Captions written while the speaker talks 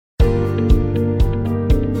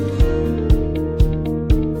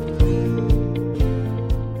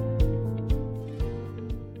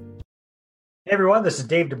Hey everyone, this is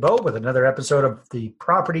Dave DeBow with another episode of the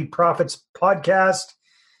Property Profits Podcast.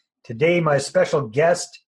 Today, my special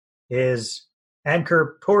guest is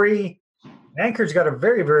Ankur Puri. Ankur's got a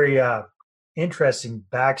very interesting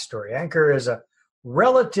backstory. Ankur is a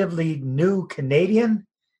relatively new Canadian.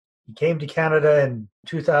 He came to Canada in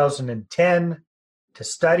 2010 to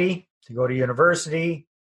study, to go to university.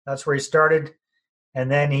 That's where he started. And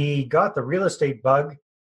then he got the real estate bug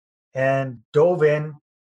and dove in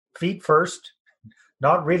feet first,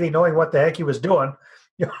 not really knowing what the heck he was doing,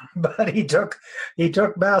 but he took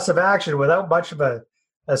massive action without much of a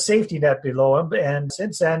safety net below him. And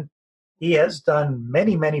since then, he has done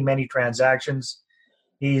many transactions.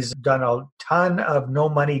 He's done a ton of no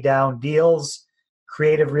money down deals,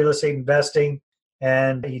 creative real estate investing,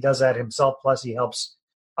 and he does that himself. Plus, he helps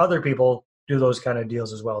other people do those kind of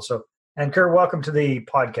deals as well. So, Ankur, welcome to the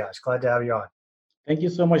podcast. Glad to have you on. Thank you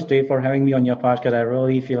so much, Dave, for having me on your podcast. I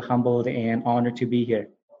really feel humbled and honored to be here.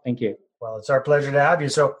 Thank you. Well, it's our pleasure to have you.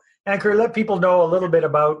 So, Ankur, let people know a little bit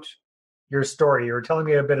about your story. You were telling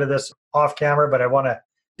me a bit of this off camera, but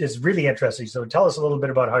it's really interesting. So tell us a little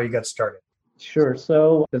bit about how you got started. Sure.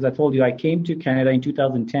 So, as I told you, I came to Canada in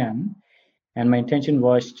 2010, and my intention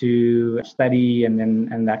was to study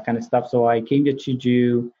and that kind of stuff. So I came here to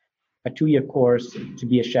do a 2-year course to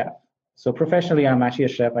be a chef. So professionally, I'm actually a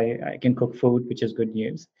chef. I can cook food, which is good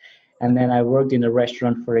news. And then I worked in a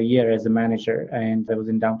restaurant for a year as a manager, and I was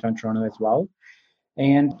in downtown Toronto as well.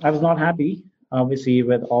 And I was not happy, obviously,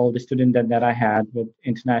 with all the students that I had. With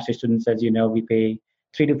international students, as you know, we pay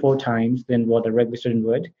 3 to 4 times than what a regular student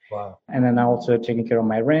would. Wow. And then I also taking care of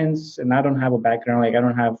my rents. And I don't have a background, like I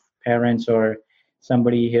don't have parents or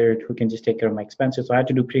somebody here who can just take care of my expenses. So I had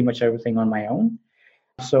to do pretty much everything on my own.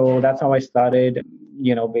 So that's how I started,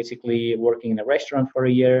 basically working in a restaurant for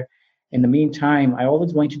a year. In the meantime, I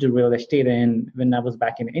always wanted to do real estate. And when I was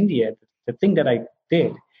back in India, the thing that I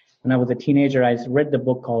did when I was a teenager, I read the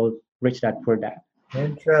book called Rich Dad Poor Dad.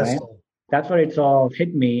 Interesting. Right? That's where it's all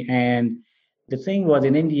hit me. And the thing was,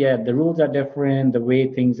 in India, the rules are different. The way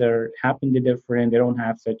things are happening are different. They don't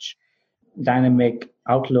have such dynamic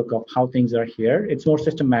outlook of how things are here. It's more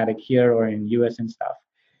systematic here or in US and stuff.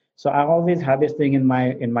 So I always had this thing in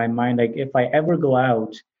my mind, like if I ever go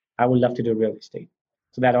out, I would love to do real estate.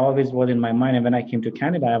 So that always was in my mind. And when I came to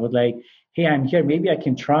Canada, I was like, hey, I'm here. Maybe I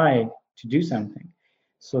can try to do something.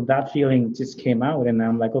 So that feeling just came out. And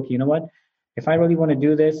I'm like, okay, you know what? If I really want to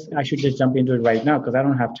do this, I should just jump into it right now because I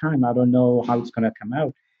don't have time. I don't know how it's going to come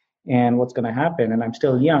out and what's going to happen. And I'm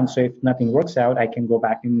still young. So if nothing works out, I can go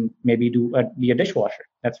back and maybe be a dishwasher.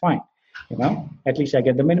 That's fine. At least I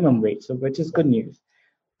get the minimum wage, so which is good news.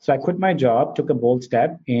 So I quit my job, took a bold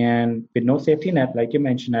step, and with no safety net, like you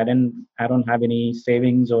mentioned, I don't have any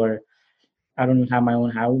savings or I don't have my own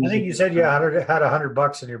house. I think you said you had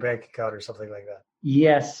 $100 in your bank account or something like that.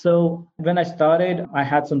 Yes. So when I started, I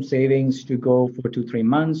had some savings to go for 2-3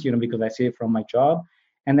 months, because I saved from my job.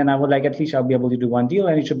 And then I was like, at least I'll be able to do one deal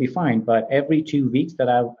and it should be fine. But every 2 weeks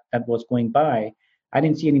that was going by, I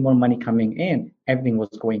didn't see any more money coming in. Everything was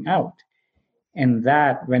going out. And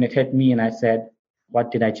that, when it hit me and I said, what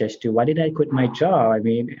did I just do? Why did I quit my job? I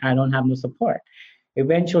mean, I don't have no support.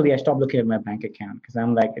 Eventually, I stopped looking at my bank account because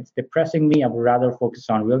I'm like, it's depressing me. I would rather focus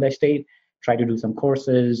on real estate, try to do some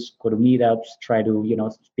courses, go to meetups, try to,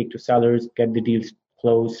 speak to sellers, get the deals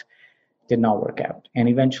closed. Did not work out. And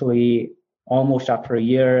eventually, almost after a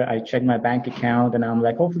year, I checked my bank account and I'm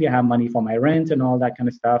like, hopefully I have money for my rent and all that kind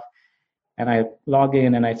of stuff. And I log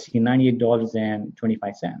in and I see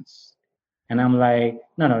 $98.25. And I'm like,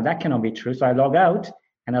 no, that cannot be true. So I log out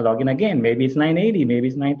and I log in again. Maybe it's $980, maybe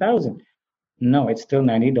it's $9,000. No, it's still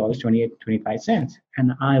 $98.25.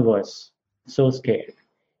 And I was so scared.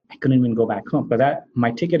 I couldn't even go back home. But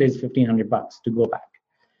my ticket is $1,500 to go back.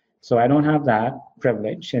 So I don't have that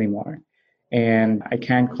privilege anymore. And I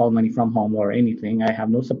can't call money from home or anything. I have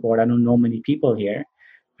no support. I don't know many people here.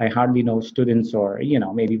 I hardly know students or,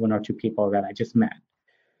 maybe 1 or 2 people that I just met.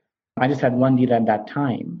 I just had one deal at that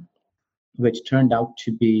time, which turned out to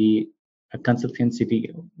be a consultancy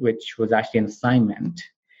deal, which was actually an assignment.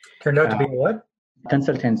 Turned out to be what?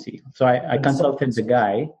 Consultancy. So I consulted the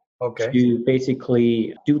guy to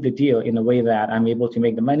basically do the deal in a way that I'm able to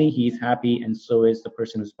make the money, he's happy, and so is the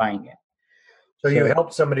person who's buying it. So you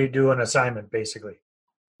helped somebody do an assignment, basically.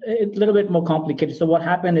 It's a little bit more complicated. So what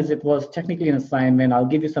happened is it was technically an assignment. I'll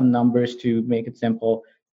give you some numbers to make it simple.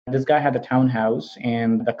 This guy had a townhouse,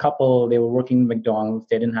 and the couple, they were working at McDonald's.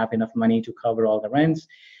 They didn't have enough money to cover all the rents.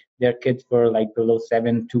 Their kids were like below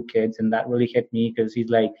 7, 2 kids, and that really hit me because he's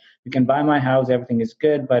like, you can buy my house, everything is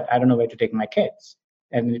good, but I don't know where to take my kids.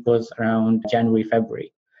 And it was around January,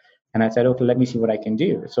 February. And I said, okay, let me see what I can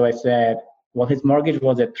do. So I said, Well, his mortgage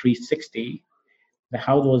was at 360. The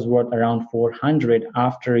house was worth around 400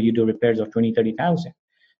 after you do repairs of 20, 30,000.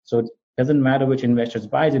 So it doesn't matter which investors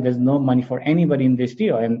buys it. There's no money for anybody in this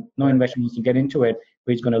deal, and no investor wants to get into it,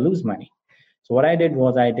 where he's going to lose money. So what I did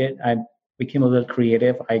was I became a little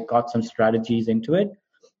creative. I got some strategies into it,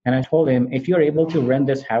 and I told him, if you're able to rent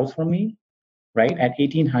this house for me, right, at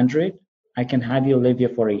 1,800, I can have you live here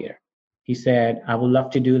for a year. He said, I would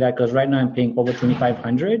love to do that because right now I'm paying over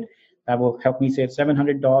 2,500. That will help me save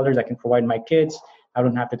 $700. I can provide my kids. I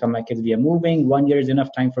don't have to tell my kids we are moving. 1 year is enough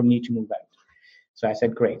time for me to move out. So I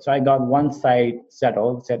said, great. So I got one side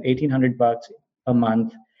settled. It said $1,800 a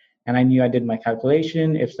month. And I knew I did my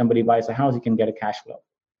calculation. If somebody buys a house, he can get a cash flow.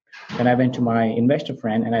 Then I went to my investor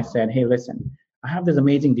friend and I said, hey, listen, I have this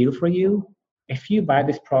amazing deal for you. If you buy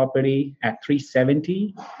this property at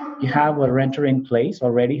 370, you have a renter in place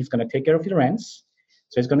already. He's going to take care of your rents.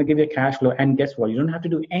 So he's going to give you a cash flow. And guess what? You don't have to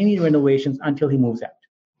do any renovations until he moves out.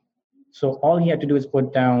 So all he had to do is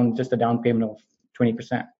put down just a down payment of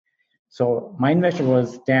 20%. So my investor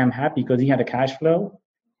was damn happy because he had a cash flow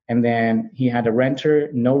and then he had a renter,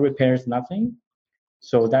 no repairs, nothing.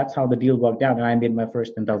 So that's how the deal worked out. And I made my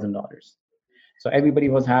first $10,000. So everybody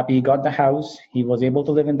was happy. He got the house. He was able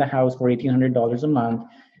to live in the house for $1,800 a month.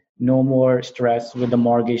 No more stress with the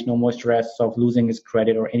mortgage, no more stress of losing his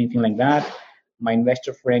credit or anything like that. My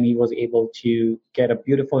investor friend, he was able to get a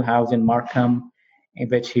beautiful house in Markham, in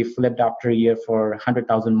which he flipped after a year for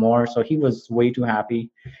 100,000 more. So he was way too happy.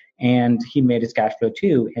 And he made his cash flow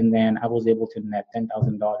too. And then I was able to net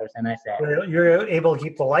 $10,000. And I said, you're able to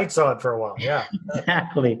keep the lights on for a while. Yeah,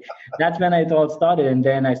 exactly. That's when it all started. And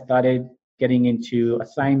then I started getting into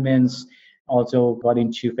assignments, also got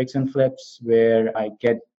into fix and flips where I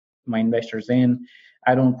get my investors in.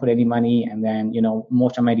 I don't put any money. And then,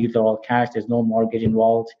 most of my deals are all cash. There's no mortgage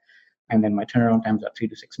involved. And then my turnaround times are 3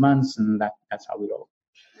 to 6 months. And that's how we roll.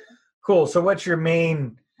 Cool. So what's your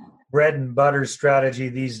main bread and butter strategy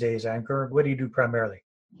these days, Ankur? What do you do primarily?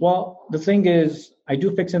 Well, the thing is, I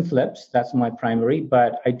do fix and flips. That's my primary,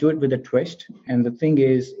 but I do it with a twist. And the thing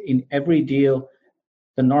is, in every deal,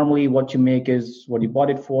 normally what you make is what you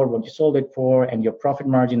bought it for, what you sold it for, and your profit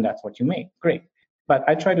margin, that's what you make. Great. But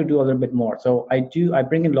I try to do a little bit more. So I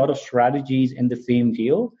bring in a lot of strategies in the same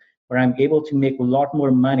deal where I'm able to make a lot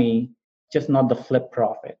more money, just not the flip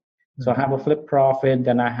profit. So I have a flip profit,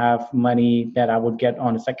 then I have money that I would get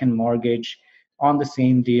on a second mortgage on the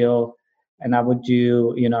same deal. And I would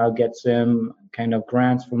do, I'll get some kind of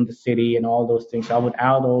grants from the city and all those things. So I would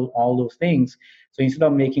add all those things. So instead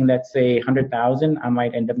of making, let's say, 100,000, I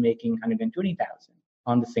might end up making 120,000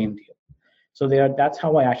 on the same deal. So that's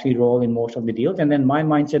how I actually roll in most of the deals. And then my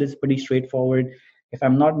mindset is pretty straightforward. If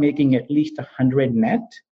I'm not making at least 100 net,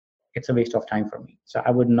 it's a waste of time for me. So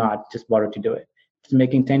I would not just bother to do it. If it's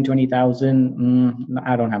making 10, 20,000,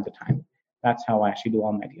 I don't have the time. That's how I actually do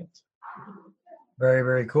all my deals. Very,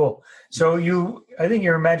 very cool. So I think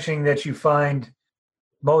you were mentioning that you find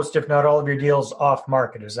most, if not all of your deals off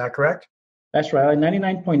market. Is that correct? That's right.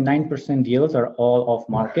 99.9% deals are all off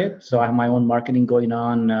market. So I have my own marketing going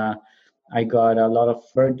on. I got a lot of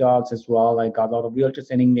bird dogs as well. I got a lot of realtors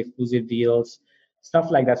sending me exclusive deals,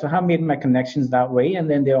 stuff like that. So I have made my connections that way. And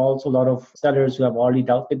then there are also a lot of sellers who have already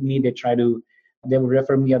dealt with me. They will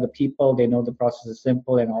refer me other people. They know the process is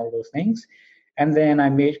simple and all those things. And then I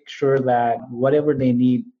make sure that whatever they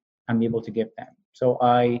need, I'm able to give them. So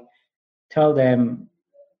I tell them,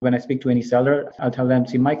 when I speak to any seller, I'll tell them,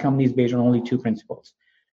 see, my company is based on only 2 principles.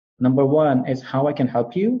 Number 1 is how I can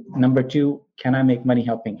help you. Number 2, can I make money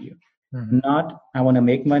helping you? Mm-hmm. Not, I want to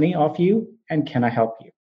make money off you, and can I help you?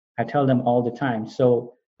 I tell them all the time.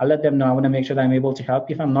 So I let them know I want to make sure that I'm able to help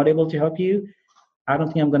you. If I'm not able to help you, I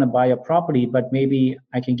don't think I'm going to buy a property, but maybe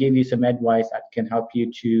I can give you some advice that can help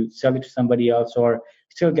you to sell it to somebody else or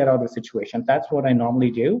still get out of the situation. That's what I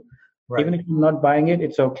normally do. Right. Even if I'm not buying it,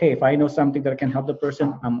 it's okay. If I know something that can help the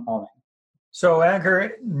person, I'm all in. So,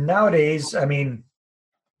 Ankur, nowadays,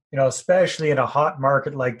 especially in a hot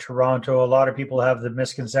market like Toronto, a lot of people have the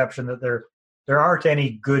misconception that there aren't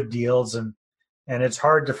any good deals and it's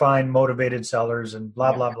hard to find motivated sellers and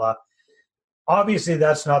blah, blah, blah. Obviously,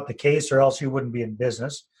 that's not the case, or else you wouldn't be in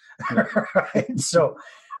business. Right? So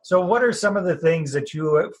what are some of the things that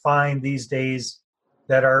you find these days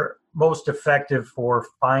that are most effective for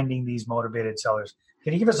finding these motivated sellers?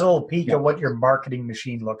 Can you give us a little peek at what your marketing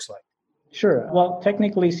machine looks like? Sure. Well,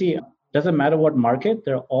 technically, doesn't matter what market,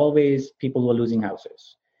 there are always people who are losing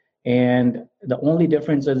houses. And the only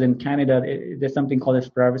difference is in Canada, there's something called a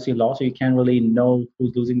privacy law, so you can't really know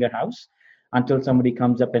who's losing their house until somebody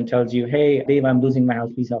comes up and tells you, hey, Dave, I'm losing my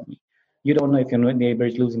house, please help me. You don't know if your neighbor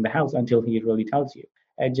is losing the house until he really tells you.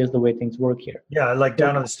 It's just the way things work here. Yeah, like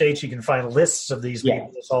down in the States, you can find lists of these people.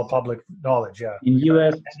 Yes. It's all public knowledge, yeah. In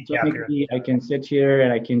US, technically, I can sit here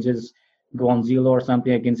and I can just go on Zillow or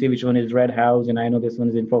something. I can see which one is Red House, and I know this one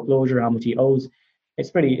is in foreclosure, how much he owes.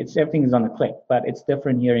 Everything is on a click, but it's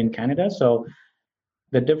different here in Canada. So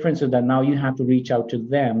the difference is that now you have to reach out to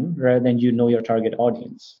them rather than your target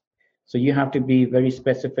audience. So you have to be very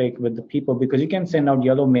specific with the people, because you can send out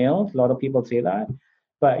yellow mail. A lot of people say that,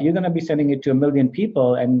 but you're going to be sending it to 1 million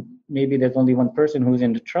people, and maybe there's only one person who's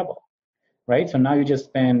into trouble, right? So now you just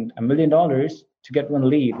spend $1 million to get one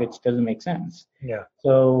lead, which doesn't make sense. Yeah.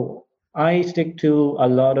 So I stick to a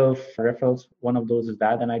lot of referrals. One of those is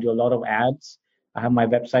that, and I do a lot of ads. I have my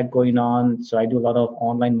website going on, so I do a lot of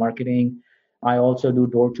online marketing. I also do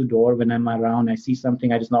door to door. When I'm around, I see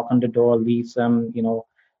something, I just knock on the door, leave some,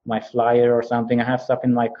 my flyer or something. I have stuff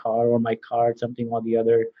in my car or my card, something or the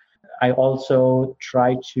other. I also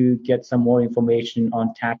try to get some more information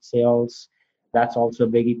on tax sales. That's also a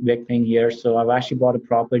big thing here. So I've actually bought a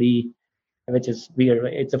property, which is weird.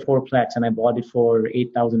 It's a fourplex, and I bought it for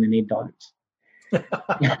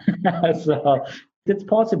 $8,008. So it's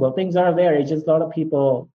possible. Things are there. It's just a lot of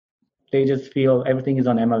people, they just feel everything is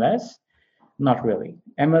on MLS. Not really.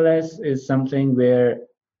 MLS is something where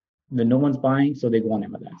no one's buying, so they go on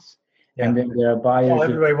MLS. Yeah. And then there are buyers. Well,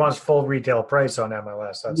 everybody wants full retail price on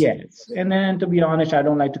MLS. Yes. And then, to be honest, I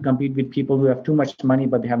don't like to compete with people who have too much money,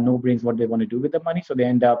 but they have no brains what they want to do with the money. So they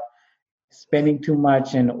end up spending too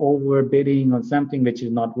much and overbidding on something which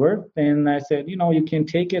is not worth. And I said, you can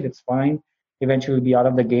take it. It's fine. Eventually be out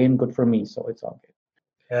of the game. Good for me. So it's all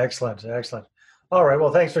good. Excellent. All right.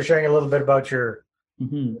 Well, thanks for sharing a little bit about your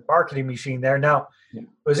marketing machine there. Now, it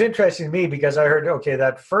was interesting to me because I heard,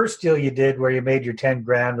 that first deal you did where you made your 10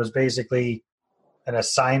 grand was basically an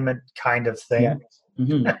assignment kind of thing,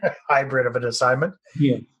 hybrid of an assignment.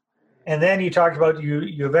 Yeah. And then you talked about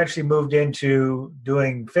you eventually moved into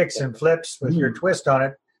doing fix and flips with your twist on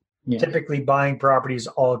it, typically buying properties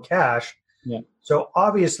all cash. Yeah. So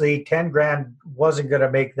obviously 10 grand wasn't going to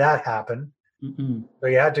make that happen. So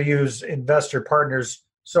you had to use investor partners.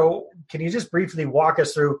 So can you just briefly walk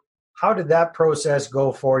us through how did that process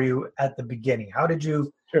go for you at the beginning? How did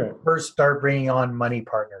you first start bringing on money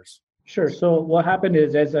partners? Sure. So what happened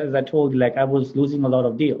is, as I told you, I was losing a lot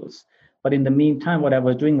of deals. But in the meantime, what I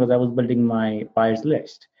was doing was I was building my buyers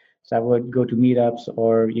list. So I would go to meetups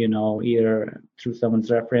or, either through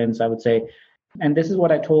someone's reference, I would say. And this is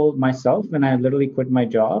what I told myself when I literally quit my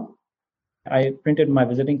job. I printed my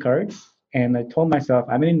visiting cards and I told myself,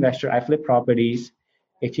 I'm an investor. I flip properties.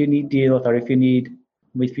 If you need deals or if you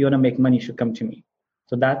want to make money, you should come to me.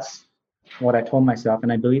 So that's what I told myself,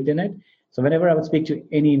 and I believed in it. So whenever I would speak to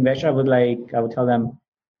any investor, I would tell them,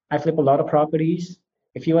 I flip a lot of properties.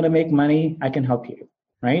 If you want to make money, I can help you,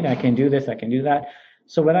 right? I can do this, I can do that.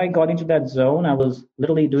 So when I got into that zone, I was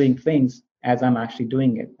literally doing things as I'm actually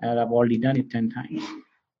doing it, and I've already done it 10 times.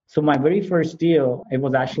 So my very first deal, it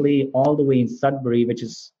was actually all the way in Sudbury, which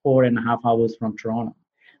is 4.5 hours from Toronto.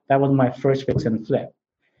 That was my first fix and flip.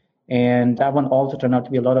 And that one also turned out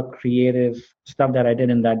to be a lot of creative stuff that I did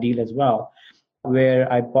in that deal as well,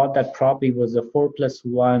 where I bought that property was a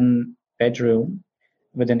 4+1 bedroom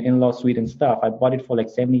with an in-law suite and stuff. I bought it for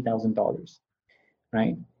 $70,000,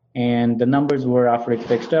 right? And the numbers were, after it's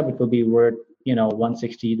fixed up, it will be worth,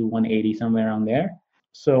 160 to 180, somewhere around there.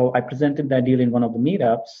 So I presented that deal in one of the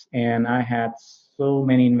meetups, and I had so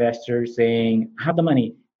many investors saying, I have the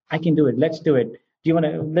money, I can do it, let's do it.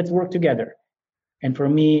 Let's work together. And for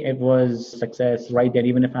me, it was success right there,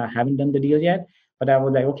 even if I haven't done the deal yet. But I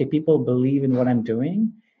was like, okay, people believe in what I'm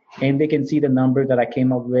doing, and they can see the numbers that I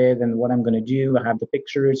came up with and what I'm going to do. I have the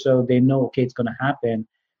pictures, so they know, okay, it's going to happen.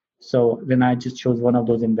 So then I just chose one of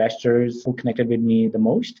those investors who connected with me the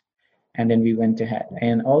most, and then we went ahead.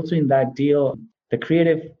 And also in that deal, the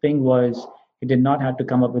creative thing was it did not have to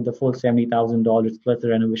come up with the full $70,000 plus the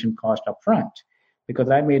renovation cost up front,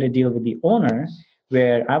 because I made a deal with the owner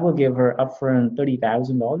where I will give her upfront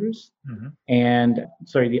 $30,000, and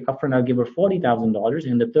the upfront I'll give her $40,000,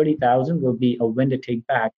 and the $30,000 will be a win to take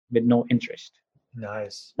back with no interest.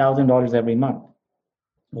 Nice. $1,000 every month.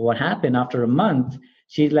 What happened after a month?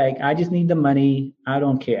 She's like, I just need the money. I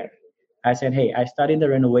don't care. I said, hey, I started the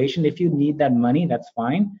renovation. If you need that money, that's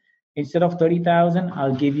fine. Instead of $30,000,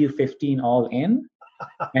 I'll give you 15 all in,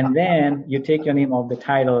 and then you take your name off the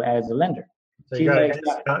title as a lender. So you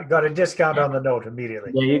got a discount on the note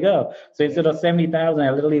immediately. There you go. So instead of $70,000,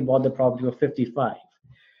 I literally bought the property for $55,000.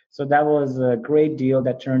 So that was a great deal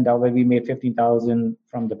that turned out where we made $15,000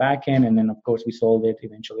 from the back end, and then of course we sold it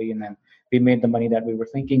eventually, and then we made the money that we were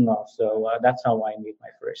thinking of. So that's how I made my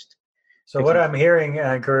first. So what I'm hearing,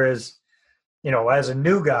 Ankur, is as a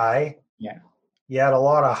new guy, you had a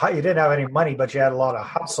lot of, you didn't have any money, but you had a lot of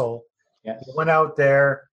hustle. Yes. You went out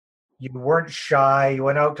there, you weren't shy, you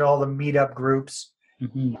went out to all the meetup groups,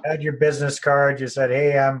 you had your business card, you said,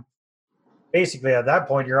 hey, I'm basically at that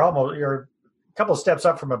point, you're a couple steps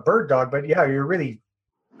up from a bird dog, but you're really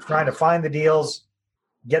trying to find the deals,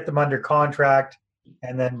 get them under contract,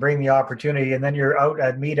 and then bring the opportunity. And then you're out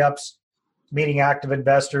at meetups, meeting active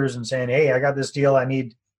investors and saying, hey, I got this deal. I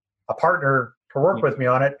need a partner to work with me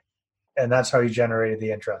on it. And that's how you generated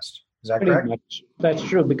the interest. Is that correct? Much. That's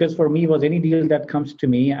true. Because for me, with any deal that comes to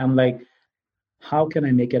me, I'm like, how can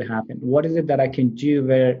I make it happen? What is it that I can do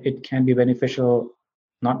where it can be beneficial,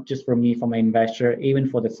 not just for me, for my investor, even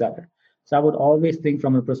for the seller? So I would always think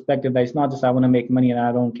from a perspective that it's not just I want to make money and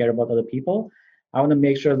I don't care about other people. I want to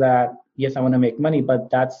make sure that, yes, I want to make money, but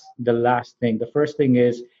that's the last thing. The first thing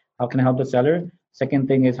is, how can I help the seller? Second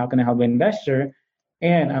thing is, how can I help the investor?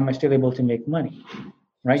 And am I still able to make money?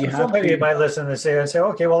 Right? So somebody might listen and say,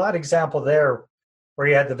 okay, well, that example there where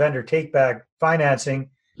you had the vendor take back financing,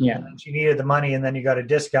 and she needed the money and then you got a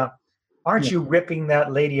discount. Aren't you ripping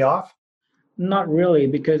that lady off? Not really,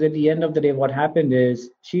 because at the end of the day, what happened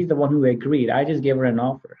is she's the one who agreed. I just gave her an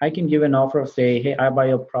offer. I can give an offer of say, hey, I buy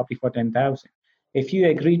your property for $10,000. If you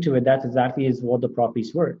agree to it, that's exactly is what the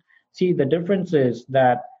property's worth. See, the difference is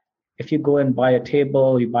that if you go and buy a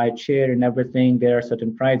table, you buy a chair and everything, there are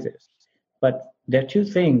certain prices. But there are two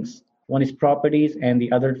things. One is properties and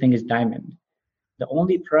the other thing is diamond. The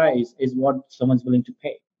only price is what someone's willing to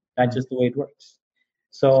pay. That's just the way it works.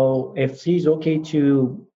 So if she's okay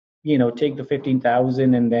to, take the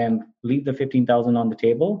 $15,000 and then leave the $15,000 on the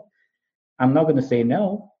table, I'm not going to say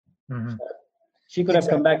no. Mm-hmm. She could have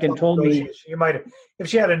come back and told me. You might have, if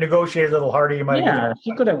she had to negotiate a little harder, you might have. Yeah,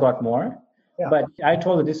 she could have got more. Yeah. But I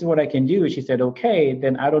told her, this is what I can do. She said, okay,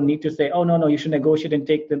 then I don't need to say, oh, no, you should negotiate and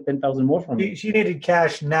take the $10,000 more from me. She needed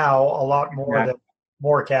cash now a lot more than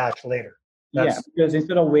more cash later. Because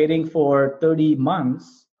instead of waiting for 30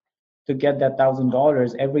 months to get that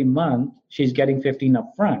 $1,000 every month, she's getting 15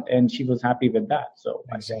 up front, and she was happy with that. So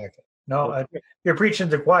exactly. No, you're preaching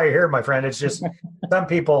to the choir here, my friend. It's just some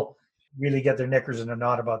people really get their knickers in a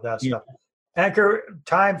knot about that stuff. Ankur,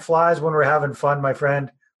 time flies when we're having fun, my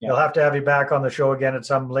friend. We'll have to have you back on the show again at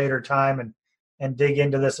some later time and dig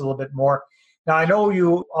into this a little bit more. Now, I know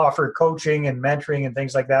you offer coaching and mentoring and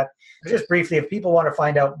things like that. Just briefly, if people want to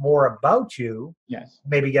find out more about you,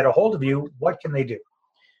 maybe get a hold of you, what can they do?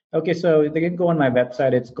 Okay, so they can go on my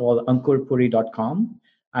website. It's called ankurpuri.com.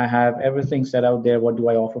 I have everything set out there. What do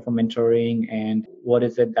I offer for mentoring and what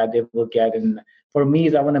is it that they will get? And for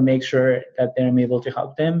me, I want to make sure that I'm able to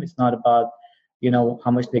help them. It's not about,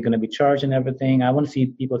 how much they're going to be charged and everything. I want to see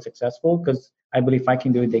people successful because I believe if I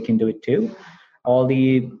can do it, they can do it too.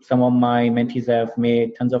 Some of my mentees have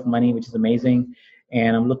made tons of money, which is amazing.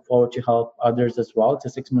 And I'm looking forward to help others as well. It's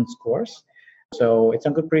a 6-month course. So it's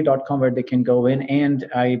ankurpuri.com where they can go in. And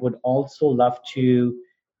I would also love to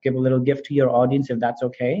give a little gift to your audience, if that's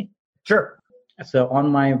okay. Sure. So on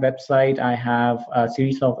my website, I have a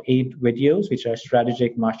series of 8 videos, which are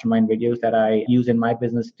strategic mastermind videos that I use in my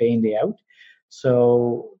business day in, day out.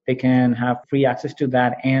 So they can have free access to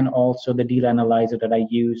that and also the deal analyzer that I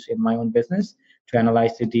use in my own business to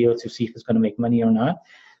analyze the deal to see if it's going to make money or not.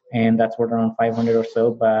 And that's worth around 500 or so,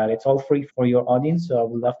 but it's all free for your audience. So I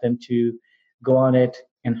would love them to go on it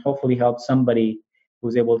and hopefully help somebody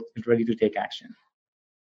who's ready to take action.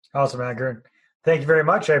 Awesome, Ankur. Thank you very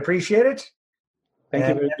much. I appreciate it. Thank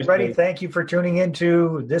you, everybody. Thank you for tuning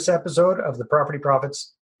into this episode of the Property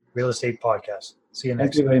Profits Real Estate Podcast. See you next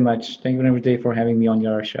time. Thank you very much. Thank you every day for having me on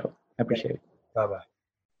your show. I appreciate it. Bye-bye.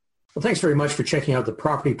 Well, thanks very much for checking out the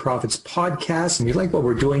Property Profits Podcast. If you like what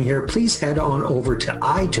we're doing here, please head on over to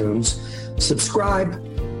iTunes, subscribe,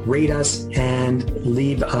 rate us, and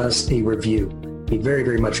leave us a review. Be very,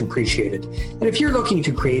 very much appreciated. And if you're looking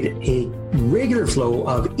to create a regular flow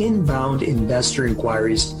of inbound investor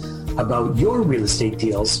inquiries about your real estate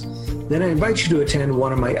deals, then I invite you to attend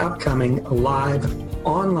one of my upcoming live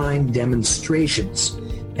online demonstrations.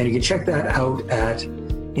 And you can check that out at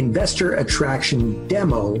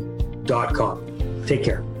investorattractiondemo.com. Take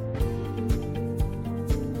care.